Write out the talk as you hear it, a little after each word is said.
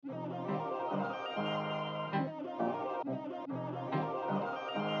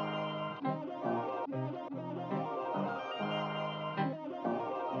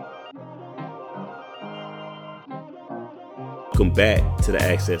welcome back to the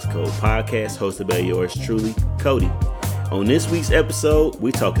Access Code podcast, hosted by yours truly, Cody. On this week's episode,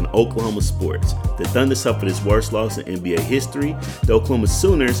 we're talking Oklahoma sports. The Thunder suffered its worst loss in NBA history. The Oklahoma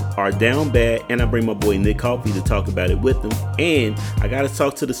Sooners are down bad, and I bring my boy Nick Coffey to talk about it with them. And I got to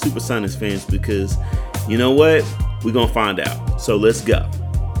talk to the Supersonics fans because, you know what? We're going to find out. So let's go.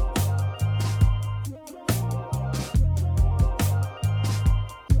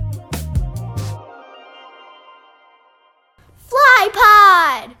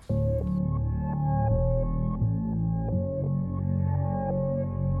 Pod.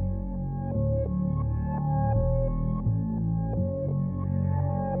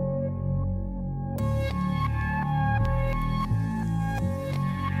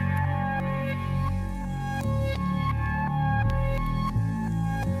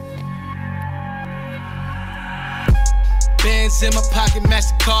 Bands in my pocket, match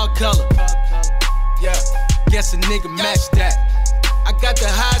the car color. Yeah, guess a nigga match that. I got the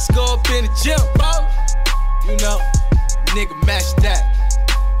high score up in the gym, you know, nigga match that.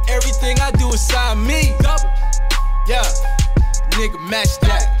 Everything I do inside me, yeah, nigga match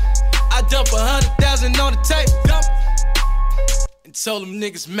that. I dump 100,000 on the tape, and told them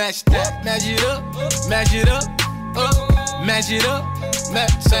niggas match that. Match it up, match it up, match it up,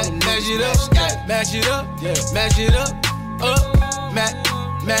 match it up, match it up, match it up,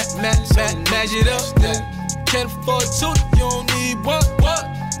 match it up. Can't afford two, you don't need one. What?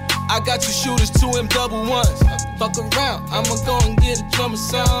 I got two shooters, two M double ones. Fuck around, I'ma go and get a drummer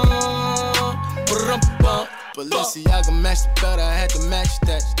song. Balenciaga match the belt, I had to match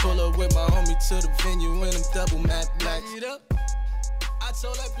that. Pull up with my homie to the venue and them double match it up. I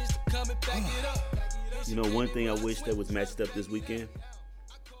told that bitch to come and back it up. You know, one thing I wish that was matched up this weekend?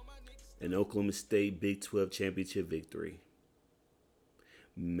 An Oklahoma State Big 12 championship victory.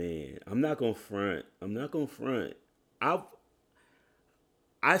 Man, I'm not gonna front.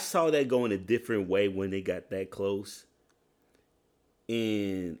 I saw that going a different way when they got that close.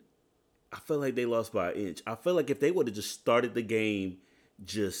 And I felt like they lost by an inch. I feel like if they would have just started the game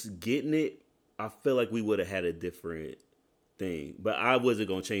just getting it, I feel like we would have had a different thing. But I wasn't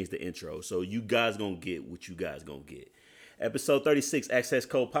gonna change the intro. So you guys gonna get what you guys gonna get. Episode 36, Access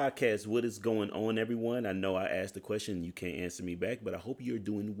Code Podcast. What is going on, everyone? I know I asked the question. You can't answer me back, but I hope you're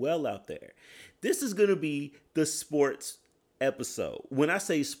doing well out there. This is going to be the sports episode. When I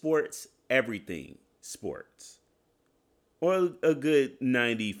say sports, everything sports. Or a good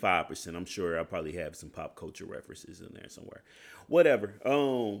 95%. I'm sure I'll probably have some pop culture references in there somewhere. Whatever.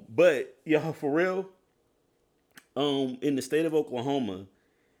 But, y'all, for real, in the state of Oklahoma,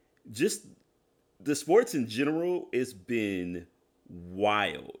 just the sports in general has been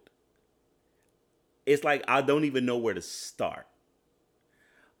wild. It's like I don't even know where to start.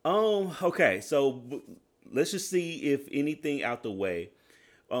 Okay, so let's just see if anything out the way.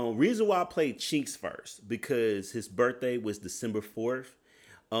 Reason why I played Chinks first, because his birthday was December 4th.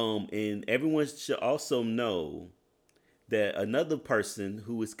 And everyone should also know that another person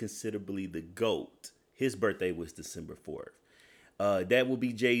who is considerably the GOAT, his birthday was December 4th. That would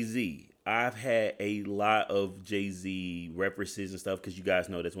be Jay-Z. I've had a lot of Jay-Z references and stuff because you guys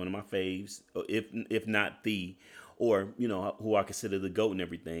know that's one of my faves, if not the, or, you know, who I consider the GOAT and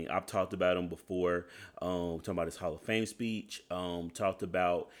everything. I've talked about him before, talking about his Hall of Fame speech, I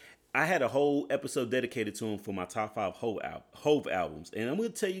had a whole episode dedicated to him for my top 5 Hove albums. And I'm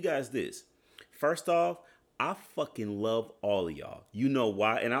going to tell you guys this. First off, I fucking love all of y'all. You know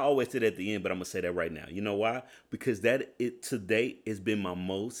why? And I always say that at the end, but I'm going to say that right now. You know why? Because to date has been my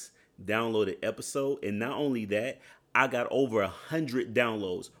most downloaded episode. And not only that, I got over 100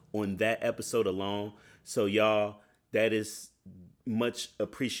 downloads on that episode alone. So y'all, that is much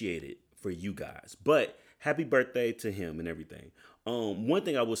appreciated for you guys. But happy birthday to him and everything. One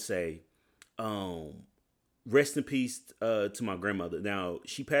thing I will say, rest in peace to my grandmother. Now,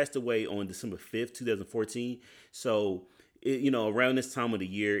 she passed away on December 5th, 2014. So, around this time of the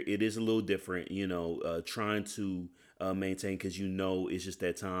year, it is a little different, trying to maintain because, it's just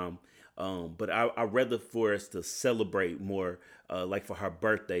that time. But I'd rather for us to celebrate more, like for her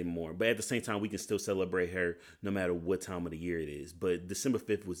birthday more. But at the same time, we can still celebrate her no matter what time of the year it is. But December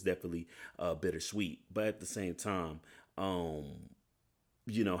 5th was definitely bittersweet. But at the same time,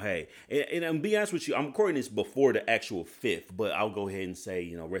 hey, and I'm be honest with you, I'm recording this before the actual 5th, but I'll go ahead and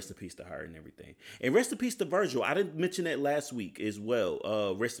say, rest in peace to her and everything. And rest in peace to Virgil. I didn't mention that last week as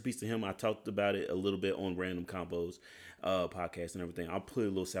well. Rest in peace to him. I talked about it a little bit on Random Combos podcast and everything. I'll put a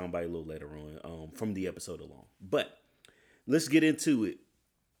little soundbite a little later on from the episode alone. But let's get into it.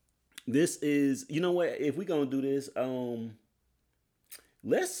 This is, if we're gonna do this,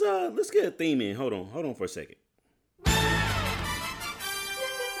 let's get a theme in. Hold on for a second.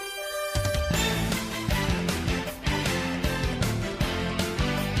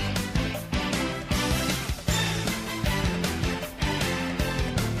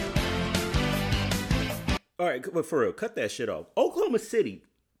 All right, but for real, cut that shit off. Oklahoma City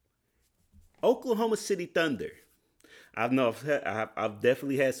Thunder. I've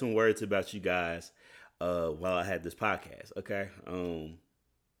definitely had some words about you guys while I had this podcast. Okay,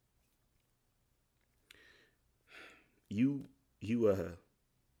 you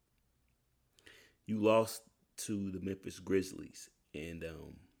lost to the Memphis Grizzlies, and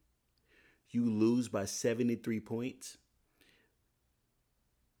you lose by 73 points.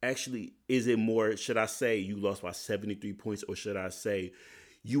 Actually, is it more, should I say you lost by 73 points, or should I say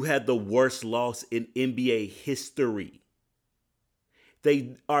you had the worst loss in NBA history?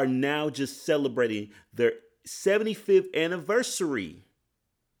 They are now just celebrating their 75th anniversary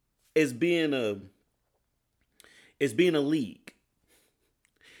as being a league.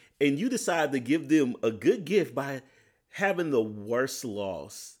 And you decide to give them a good gift by having the worst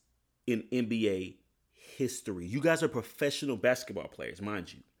loss in NBA history. You guys are professional basketball players,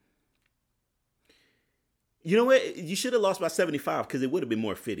 mind you. You know what? You should have lost by 75 because it would have been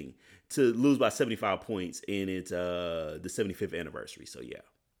more fitting to lose by 75 points in its the 75th anniversary. So yeah.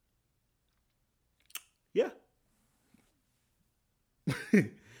 Yeah.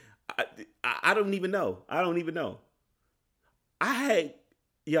 I don't even know. I need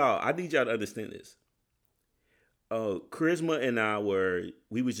y'all to understand this. Charisma and I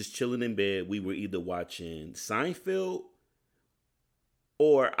we was just chilling in bed. We were either watching Seinfeld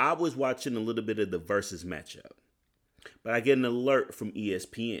or I was watching a little bit of the Versus matchup. But I get an alert from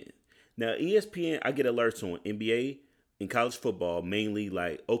ESPN. Now, ESPN, I get alerts on NBA and college football, mainly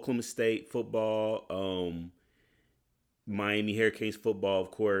like Oklahoma State football, Miami Hurricanes football,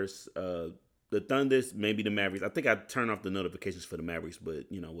 of course, the Thunders, maybe the Mavericks. I think I turned off the notifications for the Mavericks, but,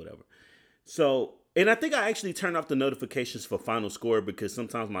 whatever. So, and I think I actually turned off the notifications for final score because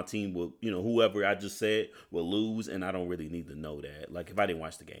sometimes my team will, whoever I just said will lose, and I don't really need to know that. Like if I didn't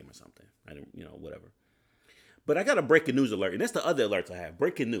watch the game or something, I didn't, whatever. But I got a breaking news alert, and that's the other alerts I have.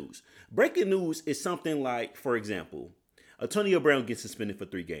 Breaking news. Breaking news is something like, for example, Antonio Brown gets suspended for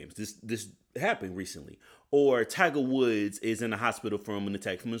 3 games. This happened recently. Or Tiger Woods is in the hospital from an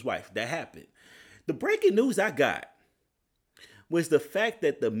attack from his wife. That happened. The breaking news I got was the fact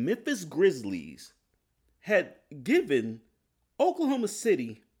that the Memphis Grizzlies had given Oklahoma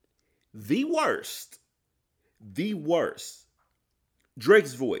City the worst,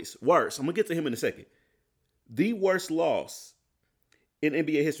 Drake's voice, worse. I'm going to get to him in a second. The worst loss in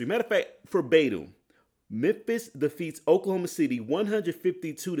NBA history. Matter of fact, verbatim, Memphis defeats Oklahoma City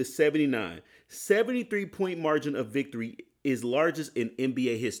 152-79. 73-point margin of victory is largest in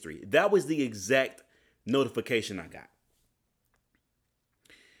NBA history. That was the exact notification I got.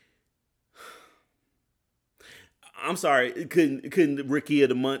 I'm sorry, couldn't Rookie of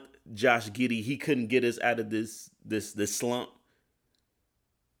the Month, Josh Giddey, he couldn't get us out of this slump.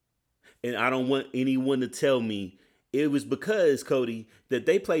 And I don't want anyone to tell me it was because, Cody, that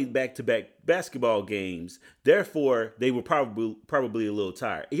they played back-to-back basketball games. Therefore, they were probably a little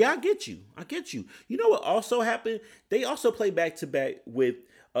tired. Yeah, I get you. You know what also happened? They also played back-to-back with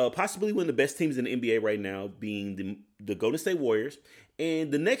possibly one of the best teams in the NBA right now, being the Golden State Warriors.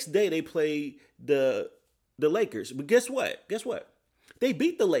 And the next day, they played the Lakers. But guess what? They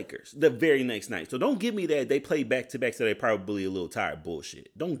beat the Lakers the very next night. So don't give me that they played back-to-back, so they're probably a little tired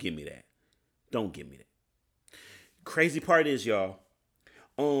bullshit. Don't give me that. Crazy part is, y'all,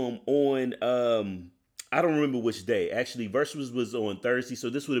 I don't remember which day. Actually, Versus was on Thursday, so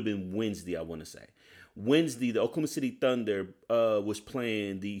this would have been Wednesday, I want to say. Wednesday, the Oklahoma City Thunder was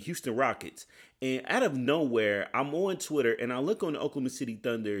playing the Houston Rockets. And out of nowhere, I'm on Twitter, and I look on the Oklahoma City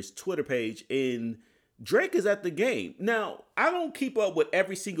Thunder's Twitter page, and Drake is at the game. Now, I don't keep up with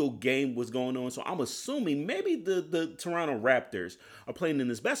every single game what's going on, so I'm assuming maybe the Toronto Raptors are playing in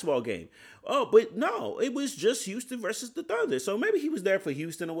this basketball game. Oh, but no, it was just Houston versus the Thunder. So maybe he was there for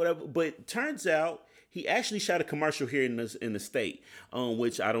Houston or whatever. But turns out he actually shot a commercial here in the state,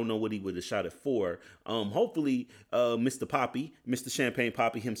 which I don't know what he would have shot it for. Hopefully, Mr. Champagne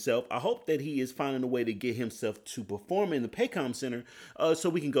Poppy himself, I hope that he is finding a way to get himself to perform in the Paycom Center so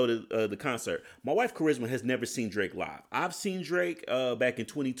we can go to the concert. My wife, Charisma, has never seen Drake live. I've seen Drake back in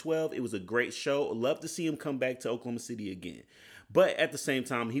 2012. It was a great show. Love to see him come back to Oklahoma City again. But at the same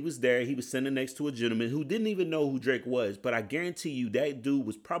time, he was there. He was sitting next to a gentleman who didn't even know who Drake was. But I guarantee you that dude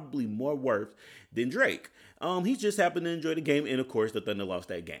was probably more worth than Drake. He just happened to enjoy the game. And, of course, the Thunder lost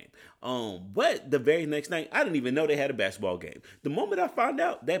that game. But the very next night, I didn't even know they had a basketball game. The moment I found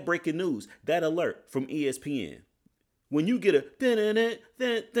out, that breaking news, that alert from ESPN, when you get a and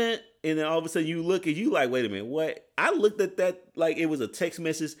then all of a sudden you look and you like, wait a minute, what? I looked at that like it was a text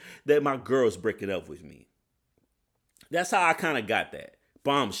message that my girl's breaking up with me. That's how I kind of got that.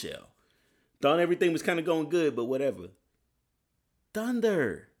 Bombshell. Thought everything was kind of going good, but whatever.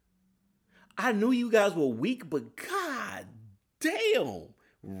 Thunder. I knew you guys were weak, but god damn.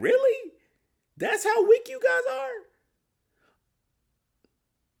 Really? That's how weak you guys are?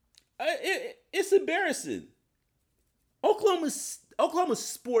 It's embarrassing. Oklahoma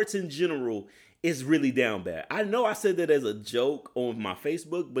sports in general is really down bad. I know I said that as a joke on my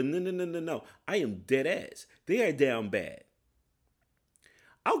Facebook, but no. I am dead ass. They are down bad.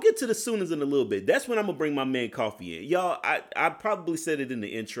 I'll get to the Sooners in a little bit. That's when I'm going to bring my man Coffee in. Y'all, I probably said it in the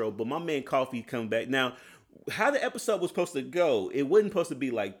intro, but my man Coffee come back. Now, how the episode was supposed to go, it wasn't supposed to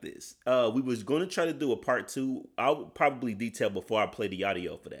be like this. We was going to try to do a part 2. I'll probably detail before I play the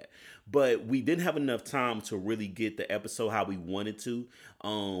audio for that. But we didn't have enough time to really get the episode how we wanted to,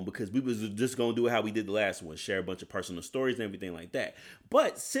 because we was just going to do it how we did the last one, share a bunch of personal stories and everything like that.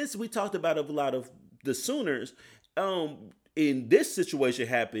 But since we talked about a lot of the Sooners, in this situation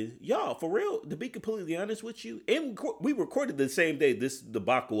happened, y'all, for real, to be completely honest with you, and we recorded the same day this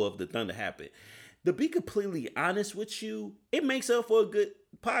debacle of the Thunder happened. To be completely honest with you, it makes up for a good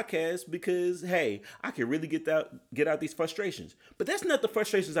podcast because, hey, I can really get out these frustrations. But that's not the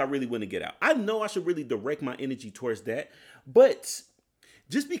frustrations I really want to get out. I know I should really direct my energy towards that. But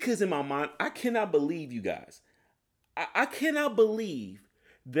just because in my mind, I cannot believe you guys. I cannot believe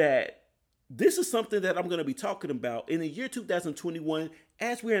that this is something that I'm going to be talking about in the year 2021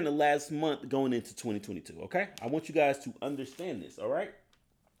 as we're in the last month going into 2022, okay? I want you guys to understand this, all right?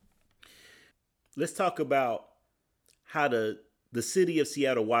 Let's talk about how the city of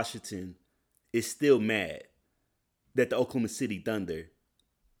Seattle, Washington is still mad that the Oklahoma City Thunder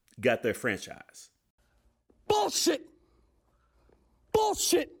got their franchise. Bullshit!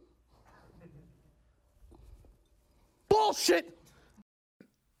 Bullshit! Bullshit!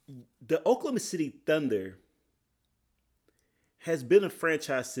 The Oklahoma City Thunder has been a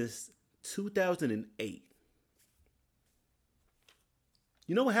franchise since 2008.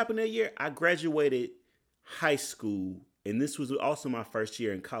 You know what happened that year? I graduated high school, and this was also my first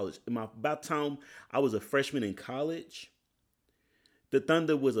year in college. About time I was a freshman in college, the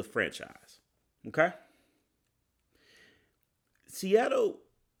Thunder was a franchise. Okay? Seattle,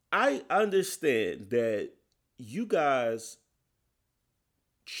 I understand that you guys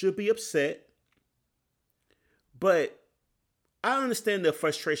should be upset, but I understand the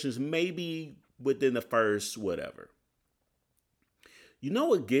frustrations maybe within the first whatever. You know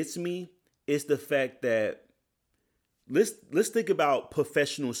what gets me is the fact that let's think about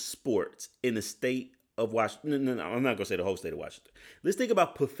professional sports in the state of Washington. No, I'm not gonna say the whole state of Washington. Let's think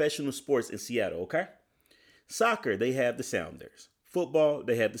about professional sports in Seattle, okay? Soccer, they have the Sounders. Football,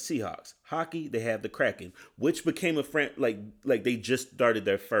 they have the Seahawks. Hockey, they have the Kraken, which became a like they just started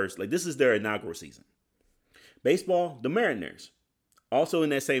their first, like this is their inaugural season. Baseball, the Mariners. Also in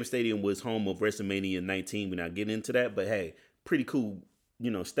that same stadium was home of WrestleMania 19. We're not getting into that, but hey, pretty cool,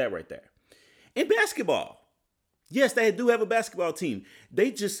 stat right there. In basketball, yes, they do have a basketball team.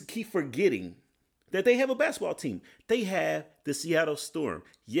 They just keep forgetting that they have a basketball team. They have the Seattle Storm.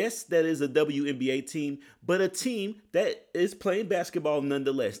 Yes, that is a WNBA team, but a team that is playing basketball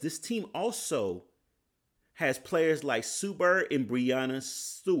nonetheless. This team also has players like Sue Bird and Breanna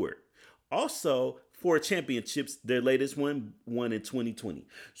Stewart. Also, 4 championships, their latest one won in 2020.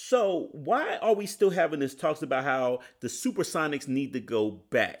 So why are we still having this talks about how the Supersonics need to go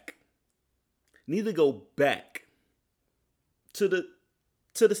back? Need to go back to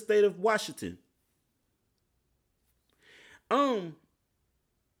the state of Washington.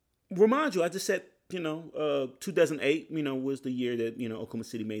 Remind you, I just said, 2008, was the year that, Oklahoma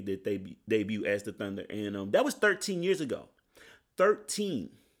City made their debut as the Thunder. And that was 13 years ago. 13.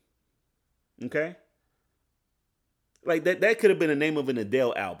 Okay? Like that could have been the name of an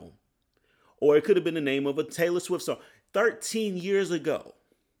Adele album. Or it could have been the name of a Taylor Swift song. 13 years ago.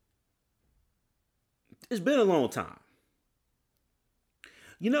 It's been a long time.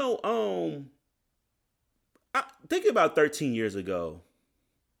 I think about 13 years ago.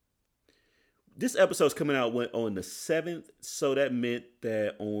 This episode's coming out on the 7th, so that meant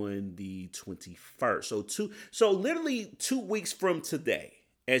that on the 21st. So literally 2 weeks from today,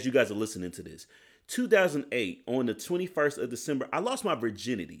 as you guys are listening to this, 2008, on the 21st of December, I lost my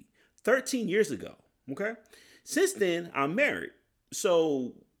virginity 13 years ago, okay? Since then, I'm married.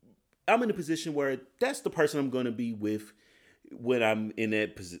 So I'm in a position where that's the person I'm going to be with when I'm in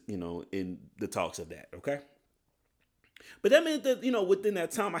that position, in the talks of that, okay? But that meant that, within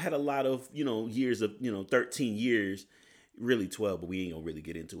that time, I had a lot of, years of, 13 years, really 12, but we ain't gonna really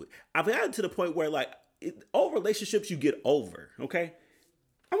get into it. I've gotten to the point where, all relationships you get over, okay?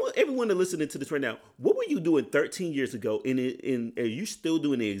 I want everyone to listen to this right now. What were you doing 13 years ago, and are you still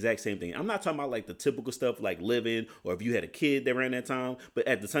doing the exact same thing? I'm not talking about like the typical stuff like living, or if you had a kid that ran that time, but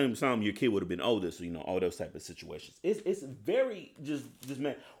at the same time your kid would have been older, so all those type of situations. It's very just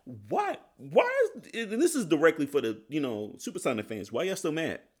man. Why is, and this is directly for the Supersonic fans. Why y'all still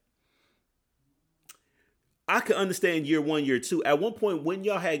mad? I could understand year 1, year 2. At one point when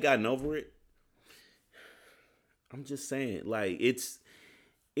y'all had gotten over it, I'm just saying, like, it's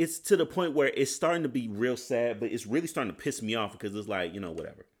to the point where it's starting to be real sad, but it's really starting to piss me off because it's like,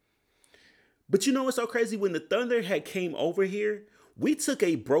 whatever. But what's so crazy? When the Thunder had came over here, we took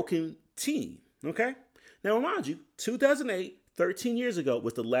a broken team, okay? Now, remind you, 2008, 13 years ago,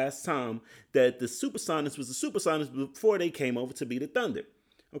 was the last time that the Supersonics was the Supersonics before they came over to be the Thunder,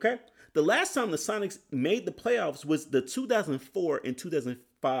 okay? The last time the Sonics made the playoffs was the 2004 and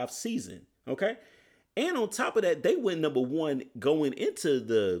 2005 season, okay? And on top of that, they went number 1 going into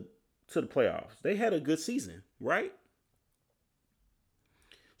the playoffs. They had a good season, right?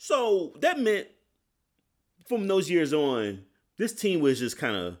 So that meant from those years on, this team was just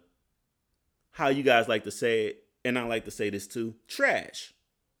kind of, how you guys like to say it, and I like to say this too, trash.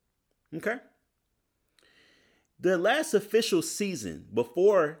 Okay? The last official season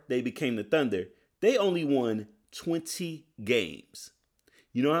before they became the Thunder, they only won 20 games.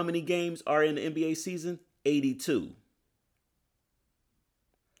 You know how many games are in the NBA season? 82.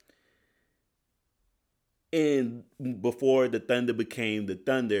 And before the Thunder became the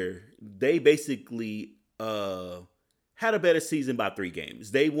Thunder, they basically had a better season by 3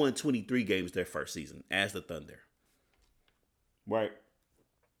 games. They won 23 games their first season as the Thunder. Right?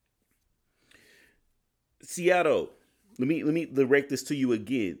 Seattle, let me direct this to you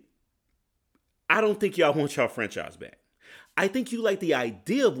again. I don't think y'all want y'all franchise back. I think you like the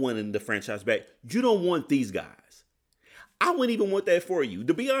idea of wanting the franchise back. You don't want these guys. I wouldn't even want that for you.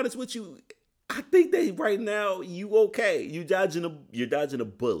 To be honest with you, I think that right now you okay. You're dodging a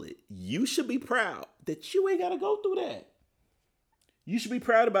bullet. You should be proud that you ain't gotta go through that. You should be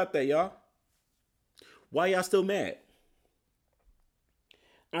proud about that, y'all. Why y'all still mad?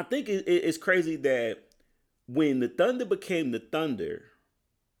 I think it's crazy that when the Thunder became the Thunder,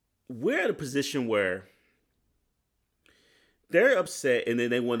 we're at a position where they're upset, and then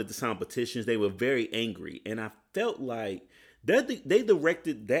they wanted to sign petitions. They were very angry, and I felt like they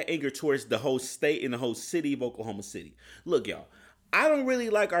directed that anger towards the whole state and the whole city of Oklahoma City. Look, y'all, I don't really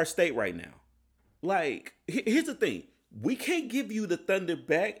like our state right now. Like, here's the thing. We can't give you the Thunder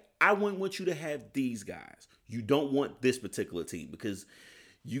back. I wouldn't want you to have these guys. You don't want this particular team because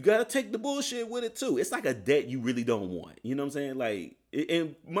you got to take the bullshit with it too. It's like a debt you really don't want. You know what I'm saying? Like,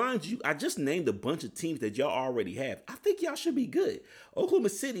 and mind you, I just named a bunch of teams that y'all already have. I think y'all should be good. Oklahoma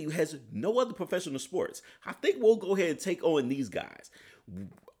City has no other professional sports. I think we'll go ahead and take on these guys.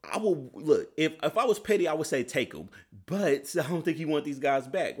 I will look, if I was petty, I would say take them, but I don't think you want these guys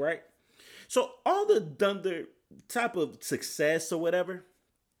back, right? So all the Thunder type of success or whatever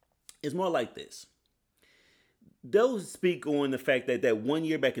is more like this. They'll speak on the fact that 1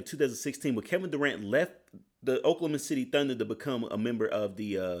 year back in 2016, when Kevin Durant left the Oklahoma City Thunder to become a member of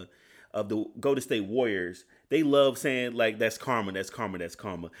the Golden State Warriors, they love saying like that's karma, that's karma, that's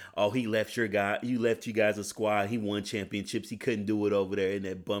karma. Oh, he left you guys a squad. He won championships. He couldn't do it over there in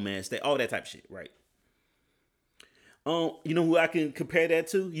that bum ass state. All that type of shit, right? You know who I can compare that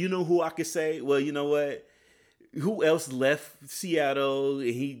to? You know who I could say? Well, you know what? Who else left Seattle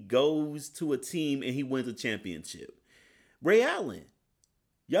and he goes to a team and he wins a championship? Ray Allen.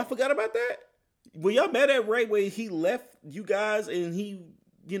 Y'all forgot about that? Well, y'all mad at Ray when he left you guys and he,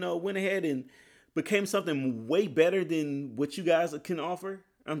 went ahead and became something way better than what you guys can offer?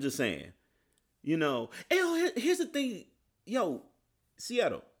 I'm just saying. Hey, here's the thing. Yo,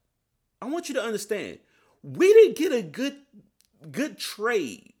 Seattle, I want you to understand. We didn't get a good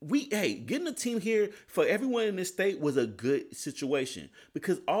trade. Getting a team here for everyone in this state was a good situation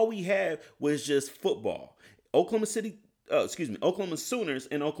because all we had was just football. Oklahoma Sooners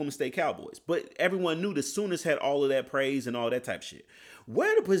and Oklahoma State Cowboys. But everyone knew the Sooners had all of that praise and all that type of shit.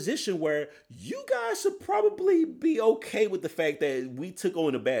 We're in a position where you guys should probably be okay with the fact that we took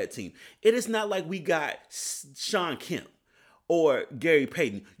on a bad team. It is not like we got Sean Kemp or Gary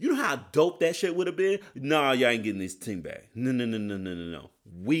Payton. You know how dope that shit would have been? Nah, y'all ain't getting this team back. No.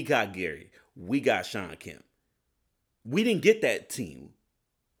 We got Gary. We got Sean Kemp. We didn't get that team.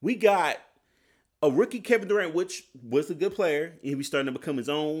 We got a rookie Kevin Durant, which was a good player. He was starting to become his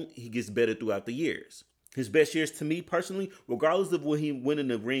own. He gets better throughout the years. His best years, to me personally, regardless of when he went in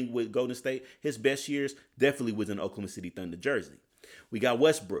the ring with Golden State, his best years definitely was in Oklahoma City Thunder jersey. We got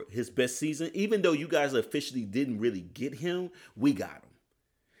Westbrook, his best season. Even though you guys officially didn't really get him, we got him.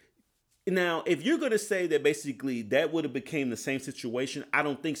 Now, if you're going to say that basically that would have became the same situation, I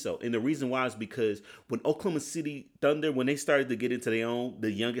don't think so. And the reason why is because when Oklahoma City Thunder, when they started to get into their own,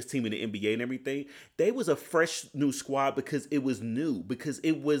 the youngest team in the NBA and everything, they was a fresh new squad because it was new, because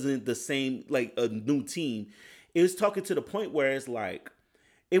it wasn't the same, like a new team. It was talking to the point where it's like,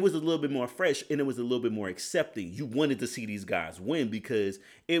 it was a little bit more fresh and it was a little bit more accepting. You wanted to see these guys win because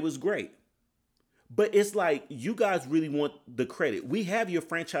it was great. But it's like, you guys really want the credit. We have your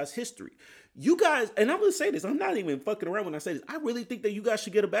franchise history. You guys, and I'm going to say this, I'm not even fucking around when I say this. I really think that you guys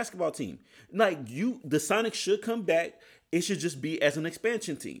should get a basketball team. Like, the Sonics should come back. It should just be as an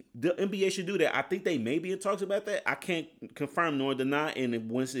expansion team. The NBA should do that. I think they may be in talks about that. I can't confirm nor deny. And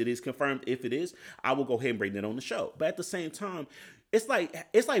once it is confirmed, if it is, I will go ahead and bring that on the show. But at the same time, it's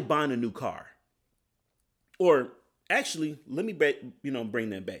like buying a new car. Or actually, let me bring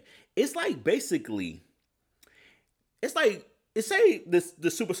that back. It's like basically, it's like, say the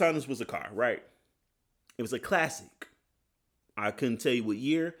Supersonics was a car, right? It was a classic. I couldn't tell you what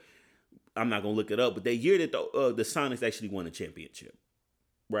year. I'm not gonna look it up, but that year that the Sonics actually won a championship,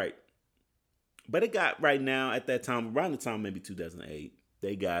 right? But it got right now at that time, around the time maybe 2008,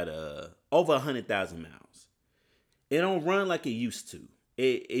 they got over 100,000 miles. It don't run like it used to.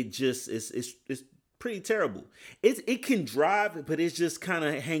 It just it's pretty terrible. It can drive, but it's just kind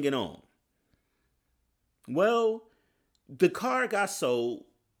of hanging on. Well, the car got sold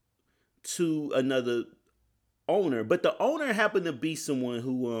to another owner, but the owner happened to be someone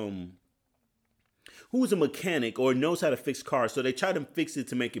who was a mechanic or knows how to fix cars. So they tried to fix it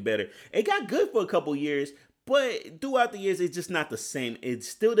to make it better. It got good for a couple years, but throughout the years, it's just not the same. It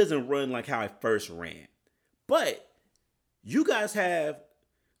still doesn't run like how it first ran. But you guys have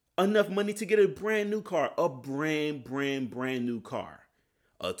enough money to get a brand new car, a brand new car,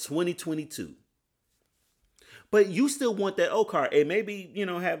 a 2022. But you still want that old car. It maybe,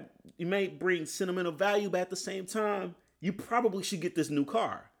 you may bring sentimental value, but at the same time, you probably should get this new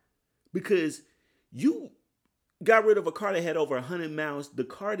car because you got rid of a car that had over 100 miles. The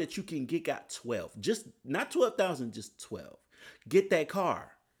car that you can get got 12, just not 12,000, just 12. Get that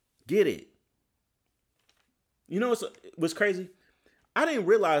car, get it. You know what's crazy? I didn't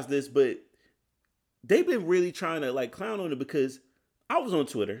realize this, but they've been really trying to like clown on it because I was on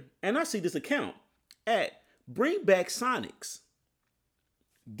Twitter and I see this account at Bring Back Sonics.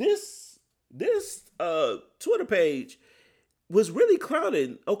 This Twitter page was really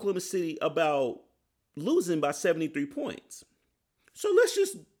clowning Oklahoma City about losing by 73 points. So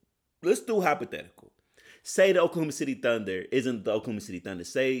let's do hypothetical. Say the Oklahoma City Thunder isn't the Oklahoma City Thunder.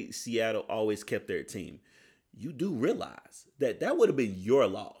 Say Seattle always kept their team. You do realize that would have been your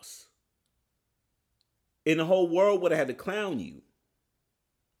loss. And the whole world would have had to clown you.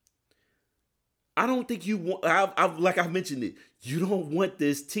 I don't think you want, like I mentioned it, you don't want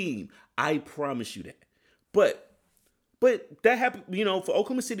this team. I promise you that. But that happened, for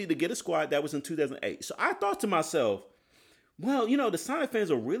Oklahoma City to get a squad, that was in 2008. So I thought to myself, well, the Sonic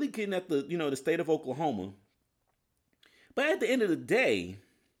fans are really getting at the state of Oklahoma. But at the end of the day,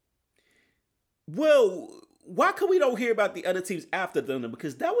 well, why come we don't hear about the other teams after Thunder?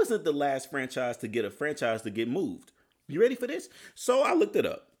 Because that wasn't the last franchise to get a franchise to get moved. You ready for this? So I looked it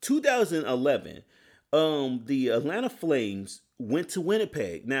up. 2011, the Atlanta Flames went to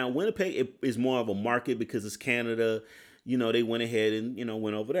Winnipeg. Now, Winnipeg is more of a market because it's Canada. They went ahead and,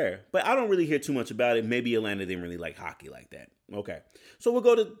 went over there. But I don't really hear too much about it. Maybe Atlanta didn't really like hockey like that. Okay. So we'll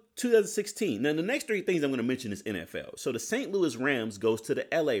go to 2016. Now, the next three things I'm going to mention is NFL. So the St. Louis Rams goes to the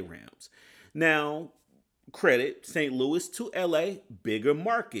LA Rams. Now, credit St. Louis to LA, bigger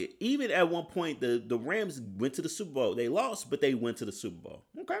market. Even at one point, the Rams went to the Super Bowl. They lost, but they went to the Super Bowl.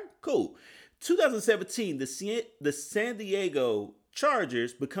 Okay, cool. 2017, the San Diego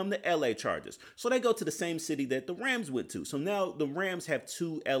Chargers become the LA Chargers. So they go to the same city that the Rams went to. So now the Rams have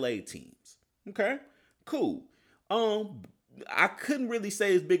two LA teams. Okay, cool. I couldn't really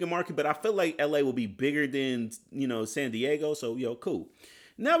say it's bigger market, but I feel like LA will be bigger than, San Diego. So, cool.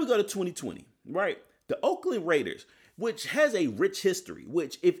 Now we go to 2020, right? The Oakland Raiders, which has a rich history,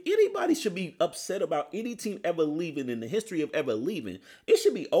 which if anybody should be upset about any team ever leaving in the history of ever leaving, it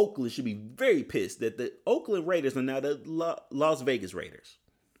should be Oakland. Should be very pissed that the Oakland Raiders are now the Las Vegas Raiders.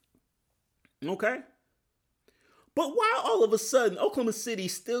 Okay? But why all of a sudden Oklahoma City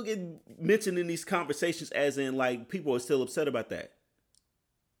still getting mentioned in these conversations as in like people are still upset about that?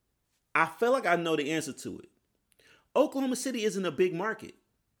 I feel like I know the answer to it. Oklahoma City isn't a big market.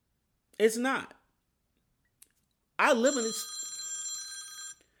 It's not. I live in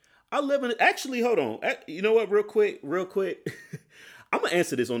it. Actually, hold on. You know what? Real quick. I'm going to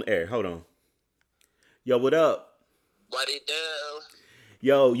answer this on the air. Hold on. Yo, what up? What it do?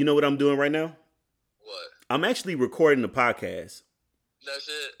 Yo, you know what I'm doing right now? What? I'm actually recording the podcast. No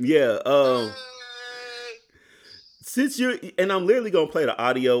shit. Yeah. Hey. Since and I'm literally gonna play the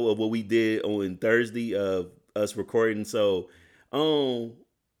audio of what we did on Thursday of us recording. So,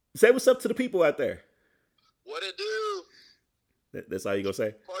 say what's up to the people out there. What it do? That's all you gonna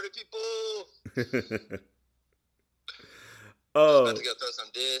say? Party people. Oh, About to go throw some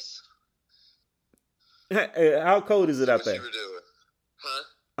diss. how cold is it out What there? you were doing?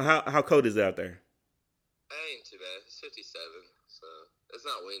 Huh? How cold is it out there? Ain't too bad. It's 57, so it's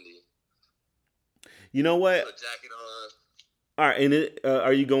not windy. You know what? Put a jacket on. All right, and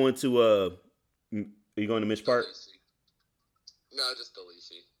are you going to are you going to Mitch Park? Delisi. No, just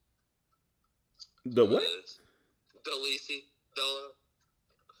Delisi. The what? Delisi. Dolo.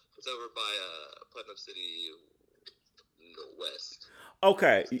 It's over by Putnam City West.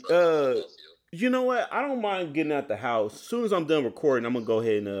 Okay. You know what? I don't mind getting out the house. As soon as I'm done recording, I'm gonna go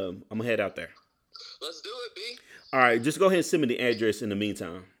ahead and I'm gonna head out there. Let's do it, B. All right, just go ahead and send me the address in the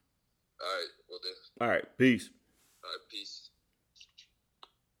meantime. All right, we'll do. All right, peace. All right, peace.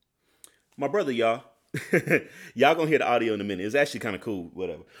 My brother, y'all. Y'all gonna hear the audio in a minute. It's actually kind of cool.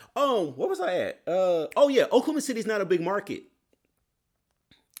 Whatever. What was I at? Oh yeah, Oklahoma City's not a big market.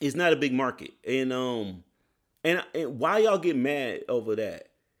 It's not a big market, and why y'all get mad over that?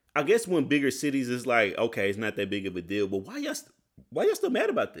 I guess when bigger cities is like, okay, it's not that big of a deal. But why y'all still mad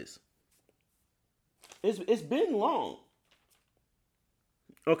about this? It's been long.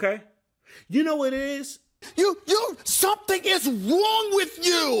 Okay, you know what it is? Something is wrong with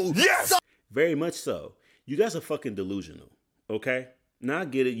you. Yes. Very much so. You guys are fucking delusional. Okay. Now I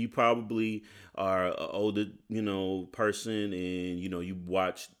get it. You probably are an older, person, and you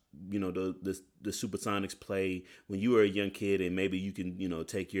watched, the Supersonics play when you were a young kid, and maybe you can,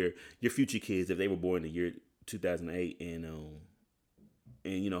 take your future kids if they were born in the year 2008,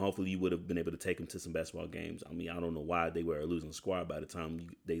 and hopefully you would have been able to take them to some basketball games. I mean, I don't know why they were a losing squad by the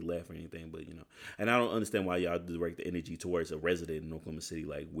time they left or anything, but and I don't understand why y'all direct the energy towards a resident in Oklahoma City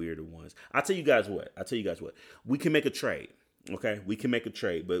like weirder ones. I tell you guys what. We can make a trade. Okay, we can make a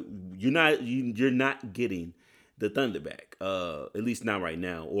trade, but you're not getting the Thunder back. At least not right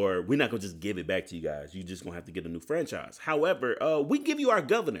now. Or we're not gonna just give it back to you guys. You're just gonna have to get a new franchise. However, we give you our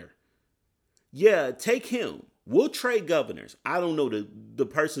governor. Yeah, take him. We'll trade governors. I don't know the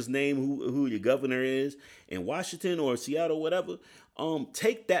person's name who your governor is in Washington or Seattle, whatever.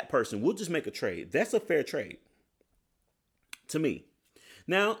 Take that person. We'll just make a trade. That's a fair trade to me.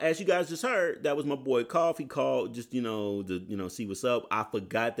 Now, as you guys just heard, that was my boy Koff. He called just, to see what's up. I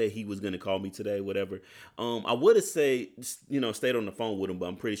forgot that he was going to call me today, whatever. I would have said, stayed on the phone with him, but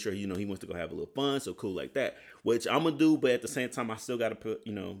I'm pretty sure, he wants to go have a little fun. So cool like that, which I'm going to do. But at the same time, I still got to put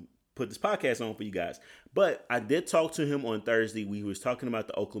this podcast on for you guys. But I did talk to him on Thursday. We was talking about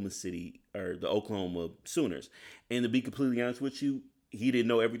the Oklahoma Sooners. And to be completely honest with you, he didn't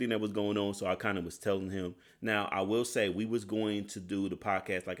know everything that was going on, so I kind of was telling him. Now, I will say we was going to do the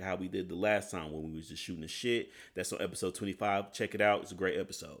podcast like how we did the last time when we was just shooting the shit. That's on episode 25. Check it out. It's a great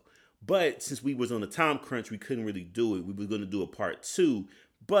episode. But since we was on a time crunch, we couldn't really do it. We were going to do a part 2.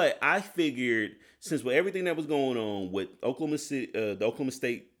 But I figured since with everything that was going on with Oklahoma City, the Oklahoma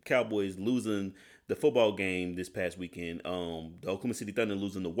State Cowboys losing the football game this past weekend, the Oklahoma City Thunder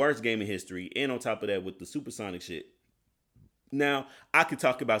losing the worst game in history, and on top of that with the Supersonic shit. Now, I could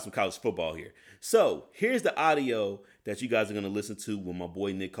talk about some college football here. So, here's the audio that you guys are going to listen to with my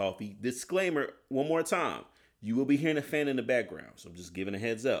boy Nick Coffey. Disclaimer, one more time. You will be hearing a fan in the background, so I'm just giving a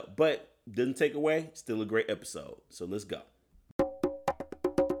heads up. But, doesn't take away, still a great episode. So, let's go.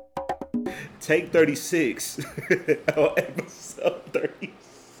 Take 36 on episode 36.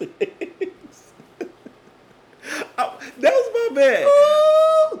 Oh, that was my bad.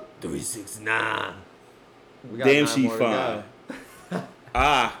 369. Damn, she fine.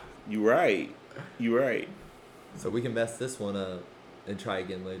 You right. So we can mess this one up and try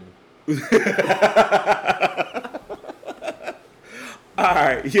again later. All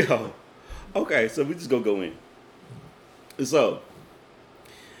right, yo. Okay, so we just gonna go in.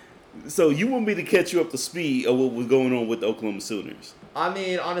 So you want me to catch you up to speed of what was going on with the Oklahoma Sooners? I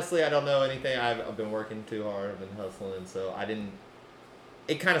mean, honestly, I don't know anything. I've been working too hard. I've been hustling, so I didn't.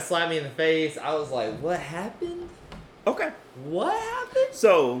 It kind of slapped me in the face. I was like, "What happened? Okay. What happened?"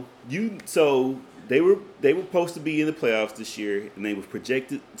 So they were supposed to be in the playoffs this year, and they were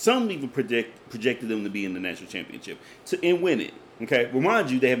projected. Some even projected them to be in the national championship and win it. Okay,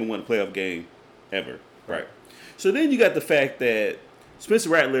 remind you, they haven't won a playoff game ever, right? So then you got the fact that Spencer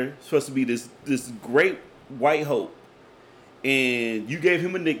Rattler is supposed to be this great white hope, and you gave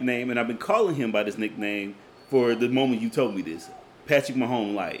him a nickname, and I've been calling him by this nickname for the moment you told me this. Patrick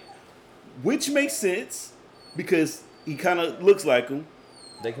Mahomes light, which makes sense because he kind of looks like him.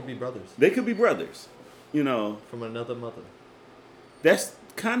 They could be brothers They could be brothers, you know. from another mother. That's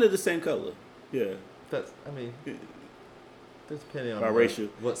kind of the same color. Yeah. That's, I mean, depending on Biracial.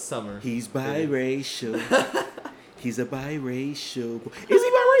 what summer. He's biracial. He's a biracial. Is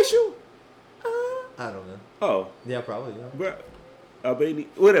he biracial? I don't know. Oh, Yeah, probably. Yeah. bro. Albania.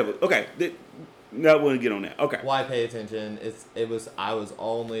 Whatever. Okay. Not want to get on that. Okay. Why pay attention? I was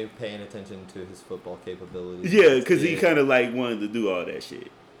only paying attention to his football capabilities. Yeah, because he Yeah. kind of like wanted to do all that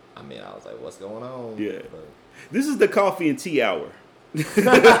shit. I mean, I was like, what's going on? Yeah. But This is the coffee and tea hour.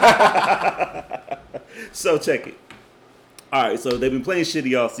 So check it. All right, so they've been playing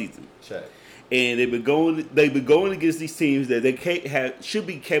shitty all season, check. and they've been going against these teams that they should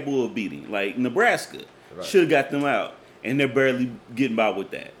be capable of beating. Like Nebraska Right. should have got them out, and they're barely getting by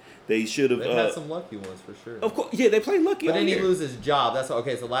with that. They should have. They've had some lucky ones for sure. Of course, yeah, they played lucky. But all then he year. loses his job. That's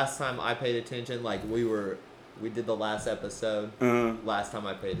okay. So last time I paid attention, like we did the last episode. Uh-huh. Last time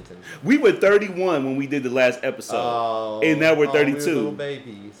I paid attention. We were 31 when we did the last episode, and now we're we were 32. little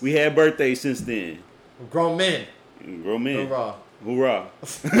babies. We had birthdays since then. We're grown men. Grown men. Hoorah.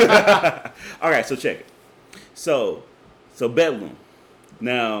 Hoorah. All right, so check it. So Bedlam.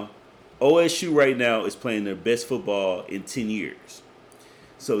 Now, OSU right now is playing their best football in 10 years.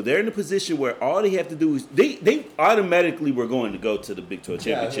 So they're in a position where all they have to do is they automatically were going to go to the Big 12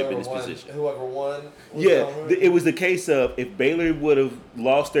 championship in this position. Whoever won. Yeah, it was the case of if Baylor would have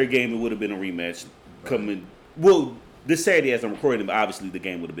lost their game, it would have been a rematch coming. Well, this Saturday as I'm recording, but obviously the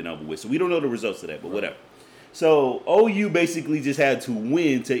game would have been over with. So we don't know the results of that, but whatever. So OU basically just had to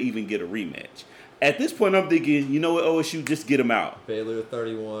win to even get a rematch. At this point, I'm thinking, you know what, OSU, just get them out. Baylor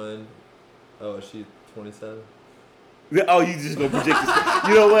 31. OSU 27. Oh, you just gonna project this?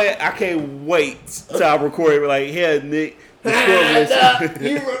 You know what? I can't wait till I record. Like, hey, Nick, the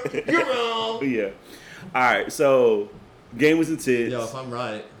score list. You're wrong. Yeah. All right. So, game was intense. Yo, if I'm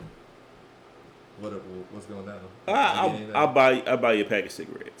right, what's going down? I'll buy you a pack of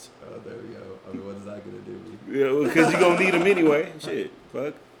cigarettes. Oh, there we go. I mean, what is that gonna do? Yeah, because you're gonna need them anyway. Shit,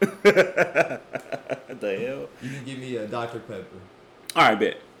 fuck. What the hell? You can give me a Dr. Pepper. All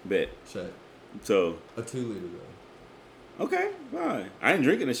right, bet. Check. So, A 2 liter though. okay, fine. I ain't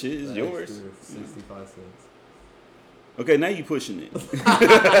drinking the shit. It's yours. Extra 65 cents. Okay, now you pushing it.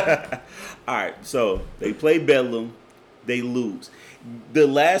 All right, so they play Bedlam, they lose. The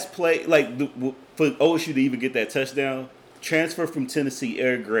last play, for OSU to even get that touchdown, transfer from Tennessee,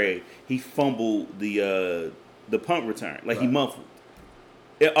 Eric Gray, he fumbled the punt return, he Right. muffled.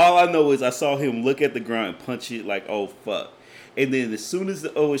 And all I know is I saw him look at the ground and punch it like, oh fuck. And then as soon as the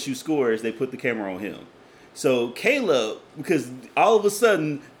OSU scores, they put the camera on him. So Caleb, because all of a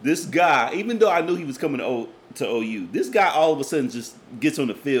sudden this guy, even though I knew he was coming to OU, this guy all of a sudden just gets on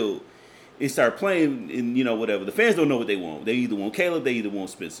the field and start playing, and whatever. The fans don't know what they want. They either want Caleb, they either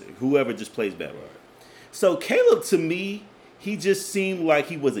want Spencer. Whoever just plays better. So Caleb, to me, he just seemed like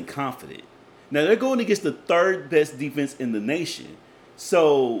he wasn't confident. Now they're going against the third best defense in the nation.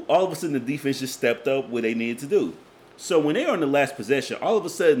 So all of a sudden the defense just stepped up what they needed to do. So when they were on the last possession, all of a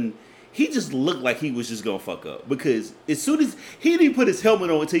sudden he just looked like he was just gonna fuck up, because as soon as he didn't put his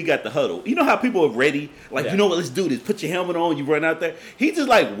helmet on until he got the huddle. You know how people are ready, you know what, let's do this. Put your helmet on, you run out there. He just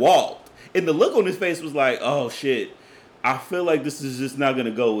walked, and the look on his face was like, oh shit, I feel like this is just not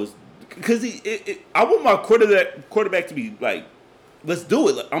gonna go. Because I want my quarterback to be like, let's do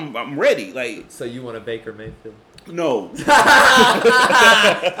it. I'm ready. So you want a Baker Mayfield? No.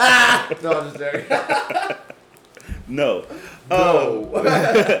 No, I'm just joking. No. No.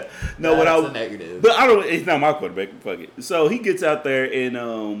 No, what That's a negative. But I don't. It's not my quarterback. Fuck it. So he gets out there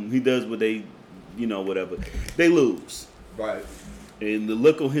and he does what they, whatever. They lose, Right. and the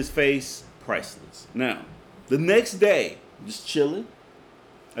look on his face, priceless. Now, the next day, just chilling.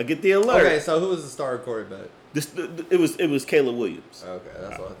 I get the alert. Okay, so who was the starting quarterback? It was Caleb Williams. Okay,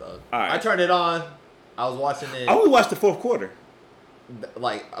 that's what I thought. All right. I turned it on. I was watching it. I only watched the fourth quarter.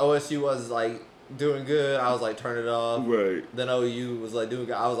 OSU was doing good. I was turn it off. Right. Then OU was doing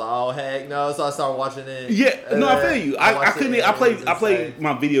good. I was oh heck no. So I started watching it. Yeah, no, I feel you. I watched couldn't. it, I and it was played insane.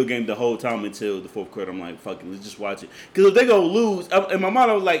 my video game the whole time until the fourth quarter. I'm like, fuck it, let's just watch it. Because if they're gonna lose, in my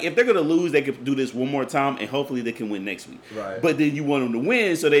mind I was like, if they're gonna lose, they could do this one more time, and hopefully they can win next week. Right. But then you want them to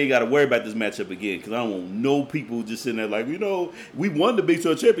win, so they ain't got to worry about this matchup again. Because I don't want no people just sitting there we won the Big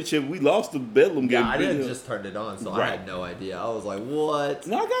 12 championship, we lost the Bedlam game. Yeah, I didn't just turn it on, so I Right. had no idea. I was like, what?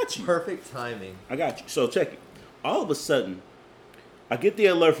 No, I got you. Perfect timing. I got you. So check it. All of a sudden, I get the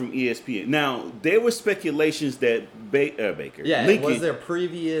alert from ESPN. Now, there were speculations that Baker, Yeah, Lincoln, was there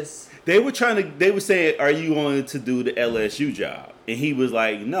previous? they were saying, are you going to do the LSU job? And he was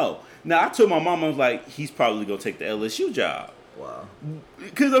like, no. Now, I told my mom, I was like, he's probably going to take the LSU job. Wow.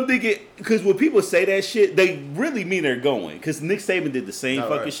 Because I'm thinking, because when people say that shit, they really mean they're going. Because Nick Saban did the same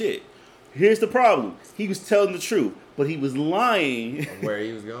fucking shit. Here's the problem. He was telling the truth, but he was lying. Where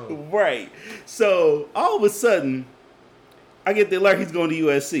he was going. Right. So, all of a sudden, I get the alert he's going to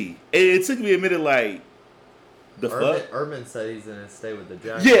USC. And it took me a minute like, the fuck? Urban said he's going to stay with the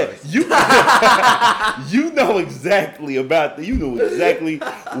Jaguars. Yeah, you know exactly what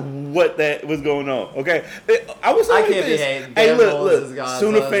that was going on. Okay, I was like can't this. be hating. Hey, Look,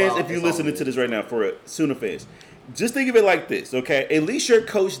 Sooner fans, if you're listening to this right now, for Sooner fans, just think of it like this. Okay, at least your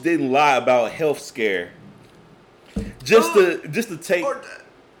coach didn't lie about a health scare, just to take.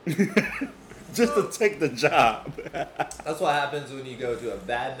 Just to take the job. That's what happens when you go to a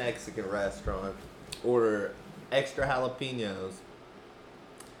bad Mexican restaurant, order extra jalapenos,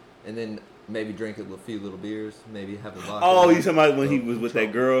 and then maybe drink a few little beers, maybe have a vodka. Oh, you talking about when he was with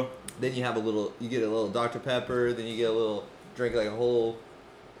that girl? Then you get a little Dr. Pepper, then you get a little, drink like a whole,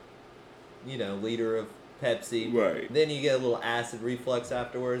 liter of Pepsi. Right. Then you get a little acid reflux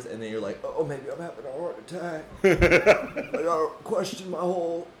afterwards, and then you're like, oh, maybe I'm having a heart attack. I gotta question my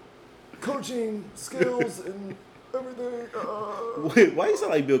whole coaching skills and everything. Wait, why you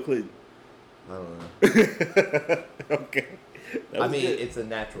sound like Bill Clinton? I don't know. Okay. I mean, it's a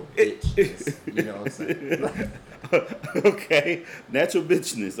natural bitch. You know what I'm saying? Okay. Natural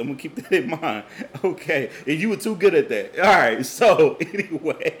bitchness. I'm going to keep that in mind. Okay. And you were too good at that. All right. So,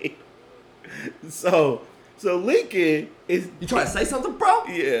 anyway. So Lincoln is... You trying to say something, bro?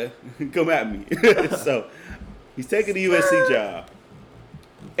 Yeah. Come at me. So, he's taking the USC job.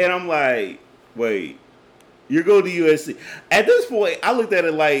 And I'm like, wait. You're going to USC. At this point, I looked at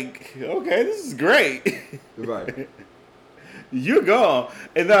it like, okay, this is great. Right. You're gone.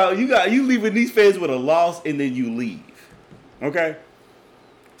 And now you leaving these fans with a loss, and then you leave. Okay?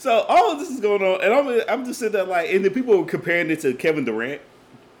 So all of this is going on, and I'm just sitting there like, and then people were comparing it to Kevin Durant.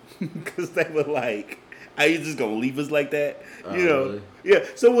 Because they were like, are you just going to leave us like that? Really? Yeah.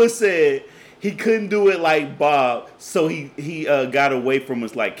 Someone said he couldn't do it like Bob, so he got away from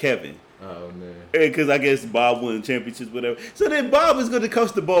us like Kevin. Oh, man. Because I guess Bob won championships, whatever. So then Bob is going to